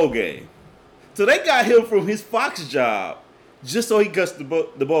coach the bowl game. So they got him from his Fox job just so he coached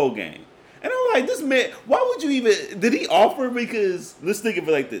the bowl game. And I'm like, this man, why would you even, did he offer? Because let's think of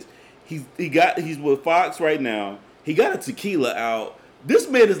it like this. He's with Fox right now. He got a tequila out. This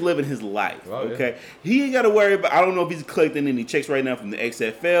man is living his life, okay? Yeah. He ain't got to worry about, I don't know if he's collecting any checks right now from the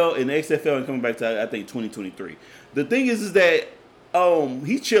XFL, and the XFL ain't coming back to, I think, 2023. The thing is that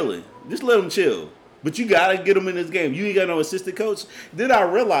he's chilling. Just let him chill. But you got to get him in this game. You ain't got no assistant coach. Then I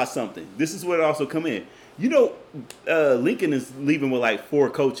realized something. This is where it also come in. Lincoln is leaving with like 4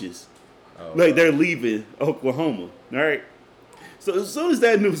 coaches. Oh, like they're leaving Oklahoma, all right? So as soon as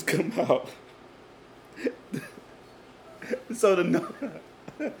that news come out, so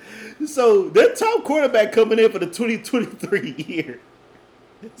their top quarterback coming in for the 2023 year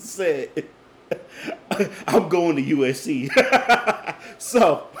said, I'm going to USC.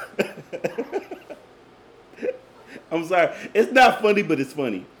 So, I'm sorry. It's not funny, but it's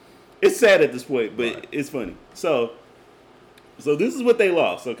funny. It's sad at this point, but it's funny. So this is what they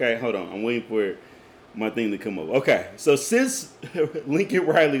lost. Okay, hold on. I'm waiting for my thing to come up. Okay, so since Lincoln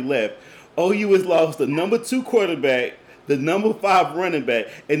Riley left, OU has lost the number 2 quarterback, the number 5 running back,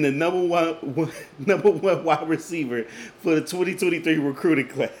 and the number one wide receiver for the 2023 recruiting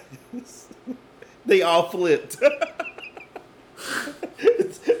class. They all flipped.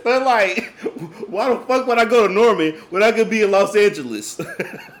 They're like, why the fuck would I go to Norman when I could be in Los Angeles?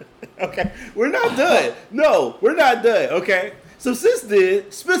 Okay, we're not done. No, we're not done. Okay, so since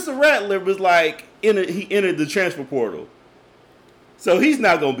then, Spencer Rattler was like, he entered the transfer portal, so he's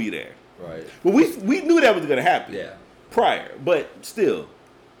not gonna be there. Right. But we knew that was gonna happen. Yeah. Prior, but still,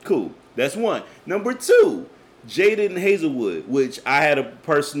 cool. That's one. Number 2, Jaden Hazelwood, which I had a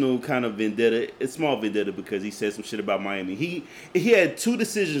personal kind of vendetta, a small vendetta, because he said some shit about Miami. He had 2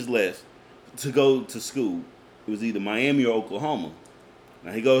 decisions left to go to school. It was either Miami or Oklahoma.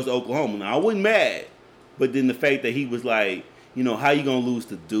 Now he goes to Oklahoma. Now I wasn't mad, but then the fact that he was like, how you gonna lose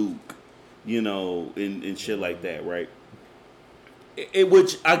to Duke, and shit like that, right?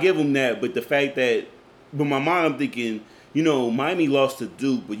 Which I give him that, but the fact that, but my mind, I'm thinking, Miami lost to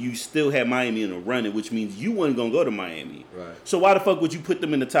Duke, but you still had Miami in the running, which means you weren't gonna go to Miami. Right. So why the fuck would you put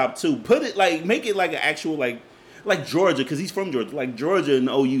them in the top 2? Put it like, make it like an actual like, like Georgia, because he's from Georgia, like Georgia and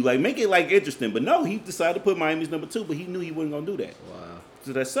OU, like make it like interesting. But no, he decided to put Miami's number 2, but he knew he wasn't gonna do that. Wow.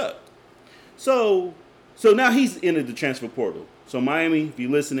 So that sucked. So now he's entered the transfer portal. So Miami, if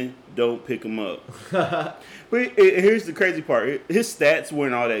you're listening, don't pick him up. But here's the crazy part: his stats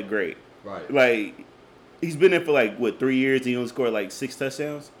weren't all that great. Right. Like he's been there for like 3 years, and he only scored like 6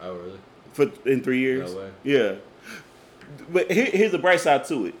 touchdowns Oh, really? in 3 years. No way. Yeah. But here's the bright side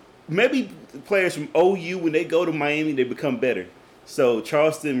to it. Maybe players from OU, when they go to Miami, they become better. So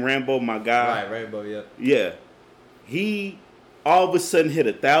Charleston Rambo, my guy. Right, Rainbow, yep. Yeah. He all of a sudden hit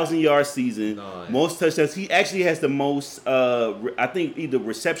 1,000-yard season, Nice. most touchdowns. He actually has the most, I think, either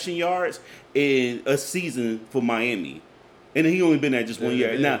reception yards in a season for Miami. And he only been there just 1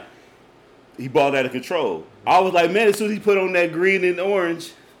 year. Yeah. Now, he balled out of control. I was like, man, as soon as he put on that green and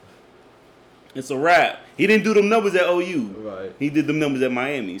orange, it's a wrap. He didn't do them numbers at OU. Right. He did them numbers at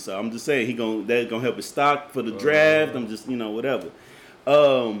Miami. So I'm just saying that's gonna help his stock for the draft. I'm just whatever.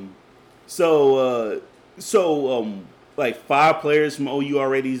 Like 5 players from OU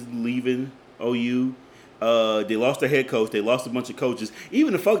already is leaving OU. They lost their head coach. They lost a bunch of coaches.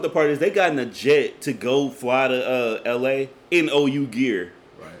 Even the fucked up part is they got in a jet to go fly to LA in OU gear.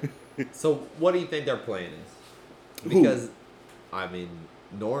 Right. So what do you think their plan is? Because, I mean,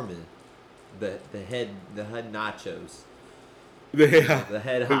 Norman, the head nachos, the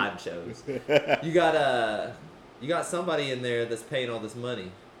head honchos. You got somebody in there that's paying all this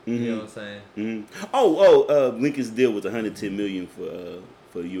money. You know what I'm saying? Mm-hmm. Lincoln's deal was $110 million for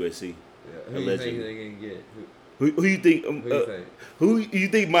USC. Yeah. Who do you think they're gonna get? Who you think? Who you think? Who you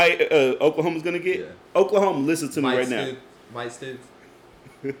think Oklahoma's gonna get? Yeah. Oklahoma, listen to me right Mike Stoops.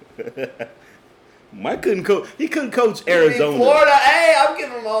 now. Mike couldn't coach. He couldn't coach Arizona. Florida, hey, I'm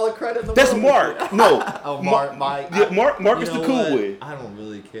giving him all the credit in the That's world. Mark. No. Oh, Mike. Yeah, Mark is you the know cool what? way. I don't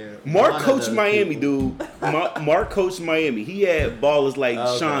really care. Mark None of coached those Miami, people. dude. Mark coached Miami. He had ballers like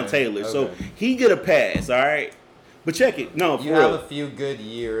Okay, Sean Taylor, so okay. he get a pass. All right, but check it. No, for You real. have a few good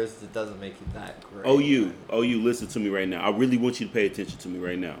years. It doesn't make you that great. OU, listen to me right now. I really want you to pay attention to me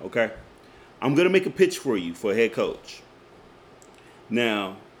right now, okay? I'm going to make a pitch for you for a head coach.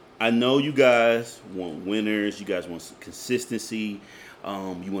 Now, I know you guys want winners. You guys want some consistency.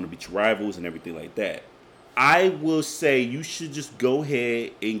 You want to beat your rivals and everything like that. I will say you should just go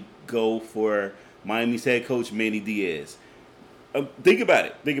ahead and go for Miami's head coach, Manny Diaz. Think about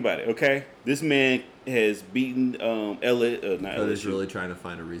it, okay? This man has beaten not But is LSU. really trying to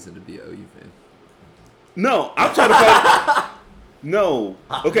find a reason to be an OU fan. No, I'm trying to find. No.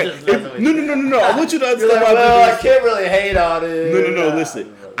 Okay. just messing with No. I want you to understand why I'm I doing this. can't really hate on it. No.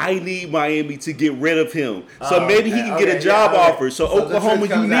 Listen, I need Miami to get rid of him, so maybe he can get a job okay. offer. So the Oklahoma, truth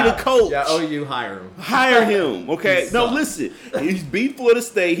you comes need out. a coach. Yeah, OU hire him. Hire him, okay? He No, sucks. listen. He's beat Florida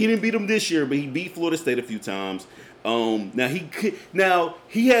State. He didn't beat them this year, but he beat Florida State a few times. Now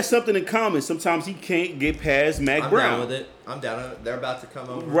he has something in common. Sometimes he can't get past Mac I'm Brown. down with it. I'm down with it. They're about to come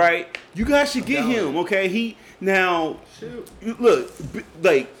over. Right, you guys should get down with him. it. Okay, Shoot. Look,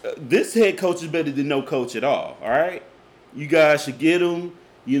 this head coach is better than no coach at all. All right, you guys should get him.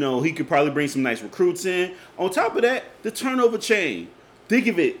 He could probably bring some nice recruits in. On top of that, the turnover chain. Think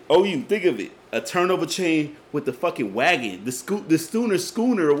of it, OU. Think of it, a turnover chain with the fucking wagon, the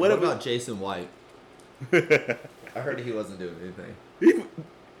schooner or What whatever. about Jason White? I heard he wasn't doing anything.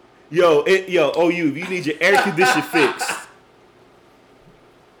 Yo, OU, if you need your air condition fixed,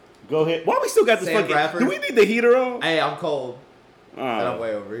 go ahead. Why we still got this Sam fucking? Bradford? Do we need the heater on? Hey, I'm cold. And I'm Oh,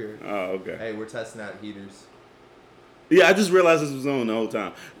 way over here. okay. Hey, we're testing out heaters. Yeah, I just realized this was on the whole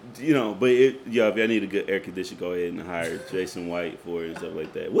time. But if y'all need a good air conditioner, go ahead and hire Jason White for it and stuff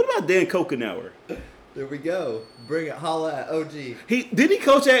like that. What about Dan Kokenauer? There we go. Bring it. Holla at OG. Did he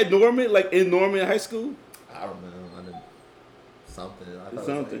coach at Norman, like in Norman High School? I don't know. I did something. I thought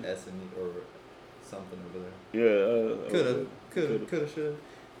Something. it was like SMU or something over Yeah. there. Coulda, shoulda.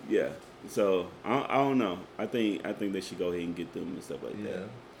 Yeah. So I don't know. I think they should go ahead and get them and stuff like Yeah. that.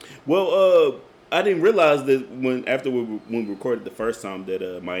 Well, I didn't realize that when we recorded the first time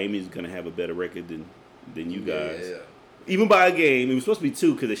that Miami is gonna have a better record than you guys. Yeah. Even by a game. It was supposed to be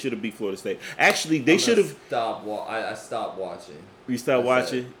 2 because they should have beat Florida State. Actually, they should have. I stopped watching. You stopped I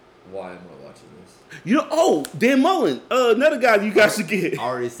said, watching. Why am I watching this? Dan Mullen, another guy you guys should get. I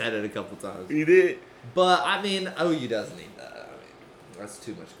already said it a couple times. You did. But I mean, OU doesn't need that. I mean, that's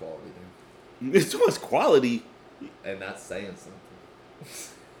too much quality there, It's too much quality. and that's saying something.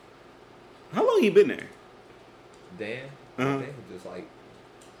 How long you been there? Dan, Uh-huh. I think just like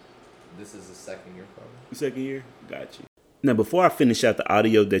this is the second year probably. Second year. Got you. Now, before I finish out the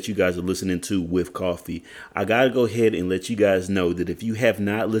audio that you guys are listening to with coffee, I got to go ahead and let you guys know that if you have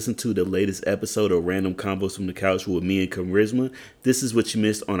not listened to the latest episode of Random Combos from the Couch with me and Charisma, this is what you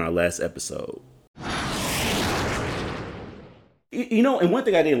missed on our last episode. You know, and one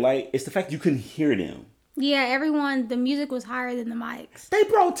thing I didn't like is the fact you couldn't hear them. Yeah, the music was higher than the mics. They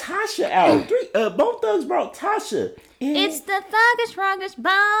brought Tasha out. Both Thugs brought Tasha. It's the Thuggish Ruggish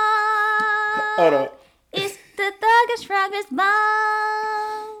Ball. Hold on. It's the Thuggish Ruggish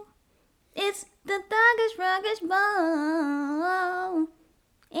Ball. It's the Thuggish Ruggish Ball.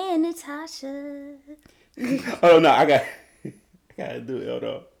 And it's Tasha. Oh, no, I gotta do it. Hold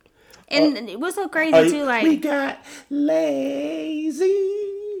on. And it was so crazy, too. Like, we got lazy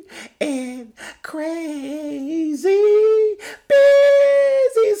and crazy.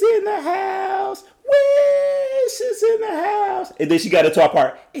 Busy's in the house. Wish is in the house. And then she got into our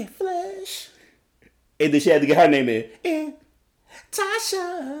part. In flesh. And then she had to get her name in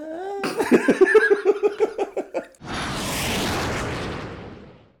Tasha.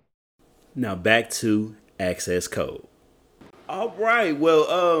 Now back to access code. All right.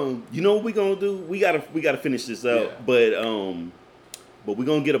 Well, you know what we're gonna do? We gotta finish this up, yeah. But we're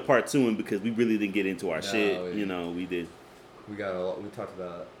gonna get a part 2 in because we really didn't get into our shit. We did. We got a lot. We talked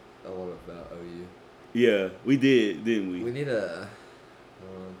about a lot about OU. Yeah, we did, didn't we? We need a.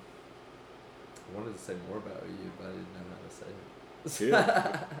 I wanted to say more about OU, but I didn't know how to say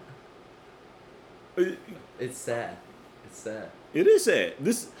it. Yeah. It's sad. It's sad. It is sad.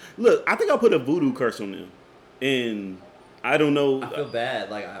 Look, I think I'll put a voodoo curse on them, and I don't know. I feel bad.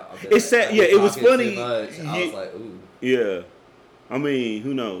 It's sad. Yeah, it was funny. I was like, ooh. Yeah. I mean,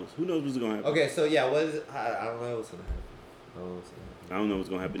 who knows? Who knows what's gonna happen? Okay, so yeah, what is it? I don't know what's gonna happen. I don't know what's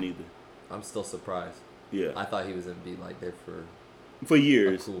gonna happen either. I'm still surprised. Yeah. I thought he was gonna be like there for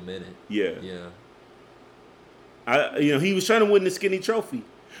years. A cool minute. Yeah. Yeah. He was trying to win the Skinny Trophy,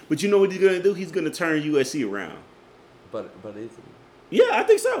 but you know what he's gonna do? He's gonna turn USC around. But is he? Yeah, I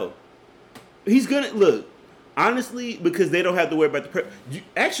think so. He's gonna look honestly because they don't have to worry about the prep.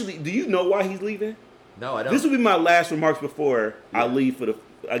 Actually, do you know why he's leaving? No, I don't. This will be my last remarks before I leave for the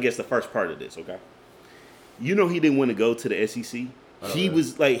first part of this. Okay. You know he didn't want to go to the SEC. He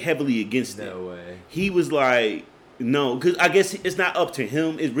was like heavily against it. No way. He was like, no, because I guess it's not up to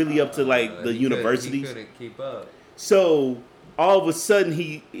him. It's really up to like the universities. He couldn't keep up. So all of a sudden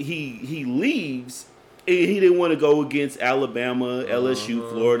he leaves, and he didn't want to go against Alabama, LSU,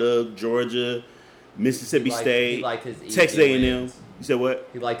 Florida, Georgia, Mississippi State, he liked his Texas A&M. You said what?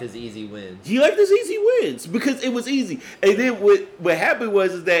 He liked his easy wins. He liked his easy wins because it was easy. And then what happened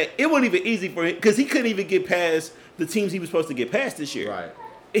was that it wasn't even easy for him because he couldn't even get past the teams he was supposed to get past this year. Right.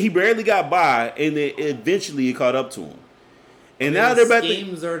 He barely got by, and then eventually it caught up to him. And now they're about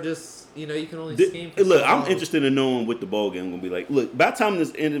schemes are just, you can only scheme for look, I'm interested in knowing what the bowl game is going to be like. Look, by the time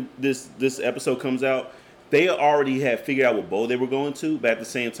this episode comes out, they already have figured out what bowl they were going to, but at the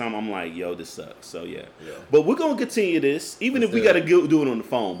same time, I'm like, yo, this sucks. So, yeah. But we're going to continue this, even if we got to do it on the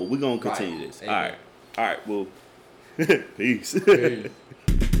phone, but we're going to continue this. Amen. All right. Well, peace.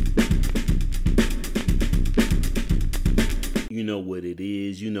 You know what it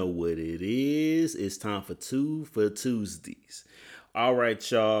is. It's time for 2 for Tuesdays. All right,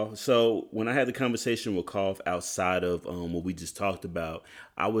 y'all. So when I had the conversation with Koff outside of what we just talked about,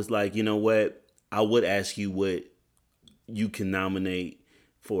 I was like, you know what? I would ask you what you can nominate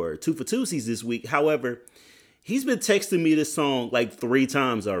for 2 for Tuesdays this week. However, he's been texting me this song like 3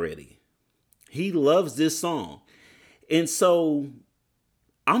 times already. He loves this song. And so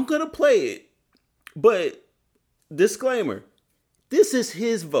I'm going to play it. But disclaimer, this is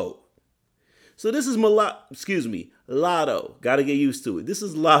his vote. So this is Lotto. Got to get used to it. This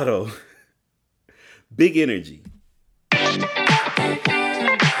is Lotto. Big Energy.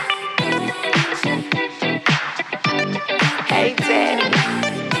 Hey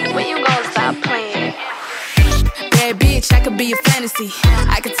Daddy, when you gonna stop playing? Bad bitch, I could be a fantasy.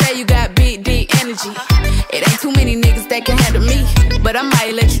 I could tell you got big, deep energy. It ain't too many niggas that can handle me, but I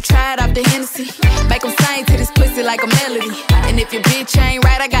might let you try it off the Hennessy. Make them sing to this pussy like a melody. And if your bitch ain't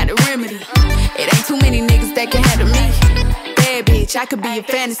right, I got the remedy. It ain't too many niggas that can handle me. Bad bitch, I could be a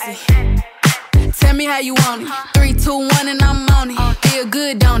fantasy. Tell me how you want it. 3, 2, 1 and I'm on it. Feel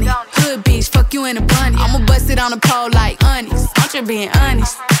good, don't it? Hood bitch, fuck you in a bunny. I'ma bust it on the pole like honest. I'm just being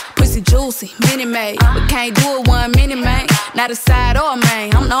honest. Pussy juicy, mini made, but can't do it 1 minute, man. Not a side or a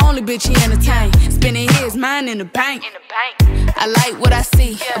main. I'm the only bitch he entertain. Spending his mind in the bank. I like what I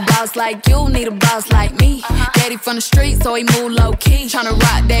see. A boss like you need a boss like me. Daddy from the street, so he move low key. Tryna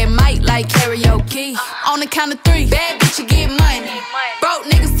rock that mic like karaoke. On the count of 3, bad bitch, you get money. Broke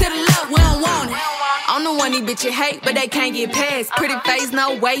niggas to the left, we don't want it. On I'm the one these bitches hate, but they can't get past. Pretty face,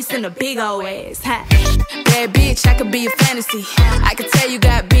 no waist, and a big old ass. Ha. Bad bitch, I could be a fantasy. I could tell you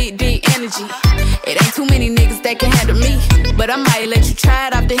got big D energy. It ain't too many niggas that can handle me, but I might let you try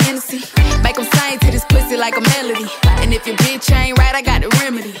it off the Hennessy. Make them sing to this pussy like a melody. And if your bitch ain't right, I got the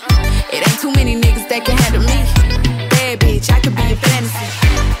remedy. It ain't too many niggas that can handle me. Bad bitch, I could be a fantasy.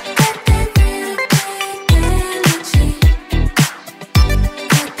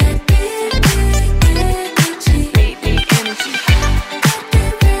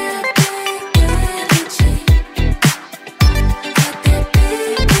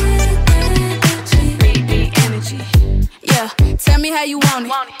 Tell me how you want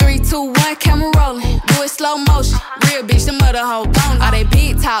it. 3, 2, 1, camera rolling. Do it slow motion. Real bitch, the mother hoe bone. All they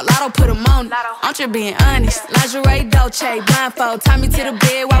big talk, lotto put them on it. I'm just being honest. Lingerie, Dolce, blindfold. Tie me to the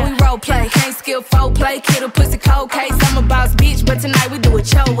bed while we role play. Can't skill folk play, kid a pussy cold case. I'm a boss bitch, but tonight we do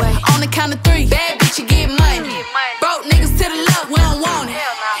it your way. On the count of 3, bad bitch, you get money. Broke niggas to the left, we don't want it.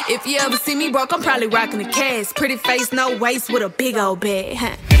 If you ever see me broke, I'm probably rocking the cash. Pretty face, no waist, with a big old bag.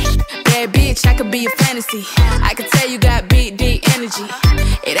 Bad bitch, I could be a fantasy. I could tell you got big D energy.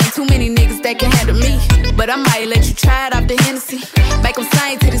 It ain't too many niggas that can handle me, but I might let you try it off the Hennessy. Make them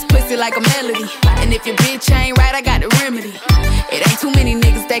sing to this pussy like a melody. And if your bitch ain't right, I got the remedy. It ain't too many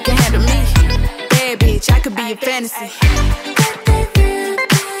niggas that can handle me. Bad bitch, I could be a fantasy.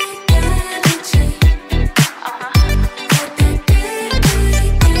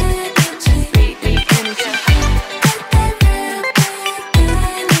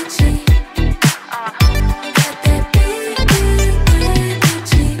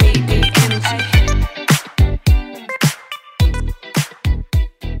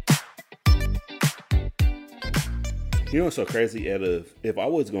 You know what's so crazy? If I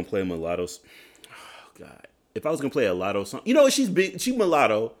was gonna play mulattoes, oh God, if I was gonna play a Lotto song, you know what? She's big. She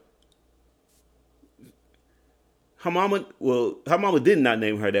mulatto. Her mama did not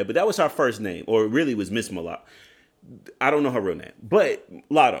name her that, but that was her first name, or it really was Miss Mulatto. I don't know her real name, but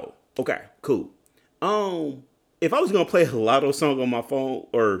Lotto. Okay, cool. If I was gonna play a Lotto song on my phone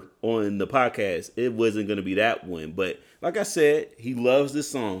or on the podcast, it wasn't gonna be that one. But like I said, he loves this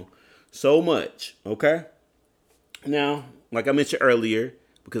song so much. Okay. Now, like I mentioned earlier,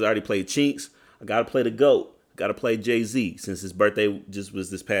 because I already played Chinks, I got to play the GOAT. Got to play Jay-Z since his birthday just was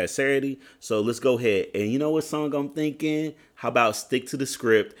this past Saturday. So let's go ahead. And you know what song I'm thinking? How about Stick to the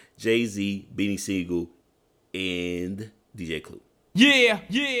Script, Jay-Z, Beanie Siegel, and DJ Clue. Yeah,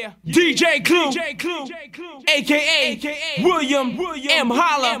 DJ Clue, a.k.a. William M.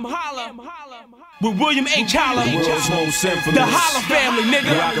 Holla, with William H. Holla, the Holla family,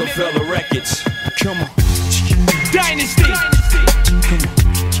 nigga. Rockefeller Records. Come on. Dynasty,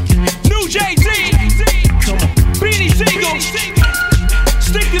 New Jay-Z, Beanie Siegel,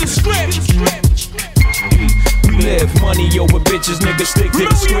 stick to the script. We live money over bitches, nigga, stick to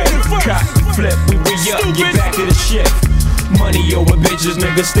the script. Cop, flip, we re-up, get back to the shift. Money over bitches,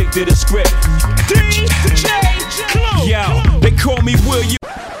 nigga, stick to the script. DJ Clue. Yo, they call me William.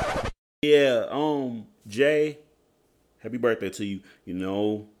 Yeah, Jay, happy birthday to you. You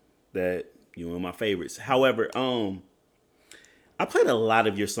know that you're one of my favorites. However, I played a lot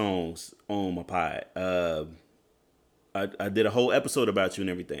of your songs on my pod. I did a whole episode about you and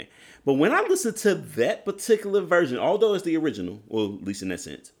everything. But when I listened to that particular version, although it's the original, well, at least in that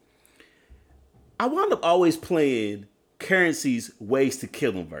sense, I wound up always playing Currency's Ways to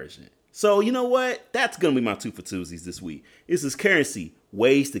Kill 'Em version. So you know what? That's gonna be my 2 for Tuesdays this week. This is Currency,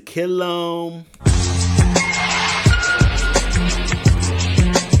 Ways to Kill 'Em.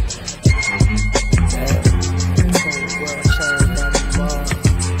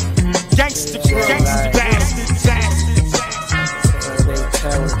 Gangsta bastards.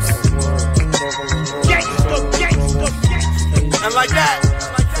 And like that.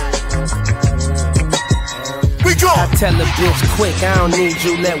 I tell a bitch quick, I don't need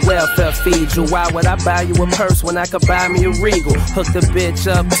you, let welfare feed you. Why would I buy you a purse when I could buy me a Regal? Hook the bitch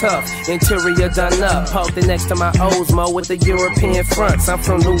up tough, interior done up. Parked it next to my Oldsmo with the European fronts. I'm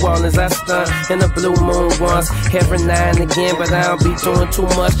from New Orleans, I stunt in the Blue Moon once. Every now and again, but I don't be doing too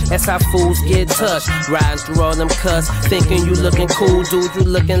much. That's how fools get touched. Riding through all them cuts, thinking you looking cool, dude, you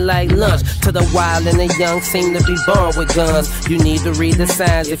looking like lunch. To the wild and the young seem to be born with guns. You need to read the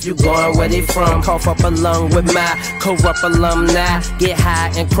signs if you going where they from. Cough up a lung with my corrupt alumni. Get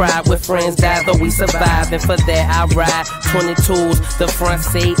high and cry with friends die, though we survive. And for that I ride 22s, the front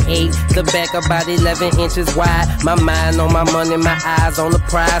say 8, the back about 11 inches wide. My mind on my money, my eyes on the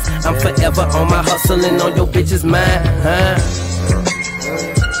prize. I'm forever on my hustling on your bitch's mind, huh?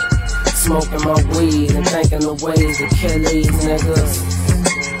 Smoking my weed and thinking of ways to kill these niggas.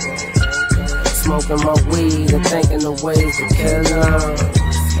 Smoking my weed and thinking of ways to kill them.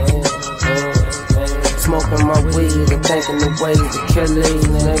 Smoking my weed and thinking of ways to kill these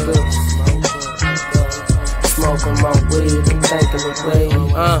niggas. Smoking my weed and thinking of ways to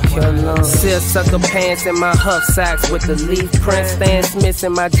kill them. Seersucker pants in my huff socks with the leaf print. Stan Smith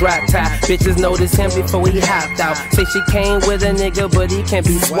in my drop top. Bitches notice him before he hopped out. Say she came with a nigga, but he can't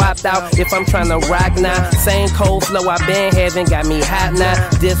be swapped out. If I'm tryna rock now, same cold flow I been having got me hot now.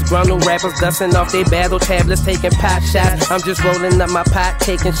 Disgruntled rappers dusting off they battle tablets, taking pot shots. I'm just rolling up my pot,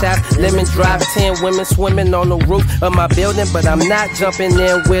 taking shots. Lemon drop, 10 women swimming on the roof of my building, but I'm not jumping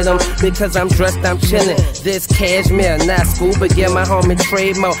in with them because I'm dressed, I'm chilling. This cashmere, not scuba gear. My homie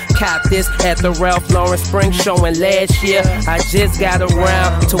Trade Mo cop this at the Ralph Lauren Spring showing last year. I just got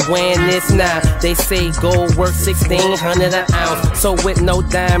around to wearing this now. They say gold worth $1,600 an ounce. So with no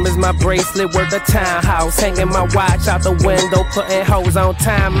diamonds, my bracelet worth a townhouse. Hanging my watch out the window, putting hoes on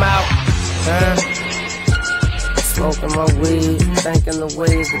timeout. Smoking my weed, thinking the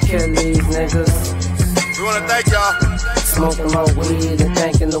ways to kill these niggas. We wanna thank y'all. Smoking my weed and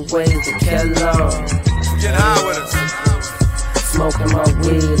thinking the ways to kill them. Get high with us. Smoking my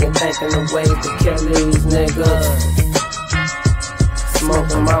weed and thinking the ways to kill these niggas.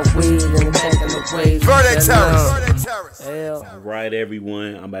 Smoking my weed and thinking the ways to kill them. All right,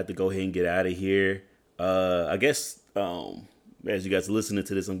 everyone. I'm about to go ahead and get out of here. I guess as you guys are listening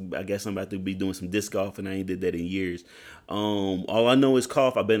to this, I guess I'm about to be doing some disc golf, and I ain't did that in years. All I know is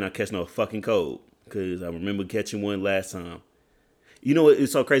cough. I better not catch no fucking cold, because I remember catching one last time. You know,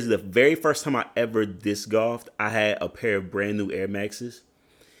 it's so crazy. The very first time I ever disc golfed, I had a pair of brand new Air Maxes.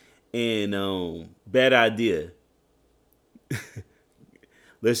 And bad idea.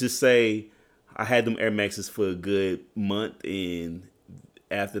 Let's just say I had them Air Maxes for a good month, and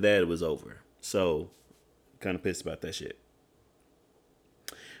after that, it was over. So, kind of pissed about that shit.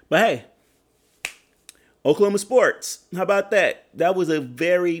 But hey, Oklahoma sports. How about that? That was a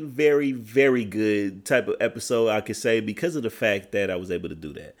very, very, very good type of episode, I could say, because of the fact that I was able to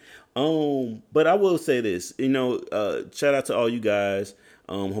do that. But I will say this, shout out to all you guys.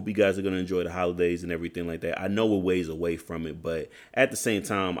 Hope you guys are going to enjoy the holidays and everything like that. I know we're ways away from it, but at the same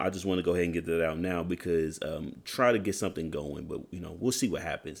time, I just want to go ahead and get that out now because try to get something going, but we'll see what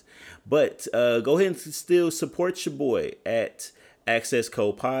happens. But go ahead and still support your boy at Access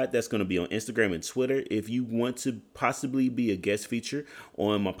Code Pod. That's going to be on Instagram and Twitter. If you want to possibly be a guest feature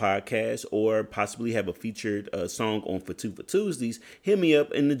on my podcast or possibly have a featured song on For Two for Tuesdays, hit me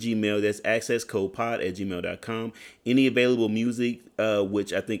up in the Gmail. That's accesscodepod@gmail.com. Any available music,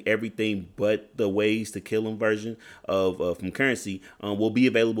 which I think everything but the Ways to Kill 'Em version of from Currency will be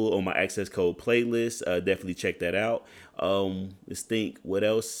available on my Access Code playlist. Definitely check that out. Let's think. What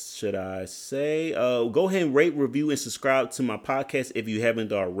else should I say? Go ahead and rate, review, and subscribe to my podcast if you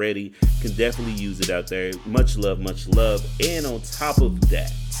haven't already. Can definitely use it out there. Much love, much love. And on top of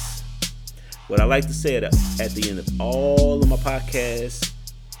that, what I like to say at the end of all of my podcast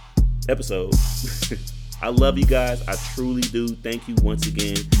episodes, I love you guys. I truly do. Thank you once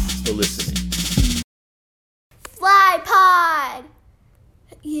again for listening. Fly pod.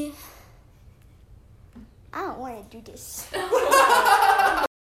 Yeah. I don't want to do this.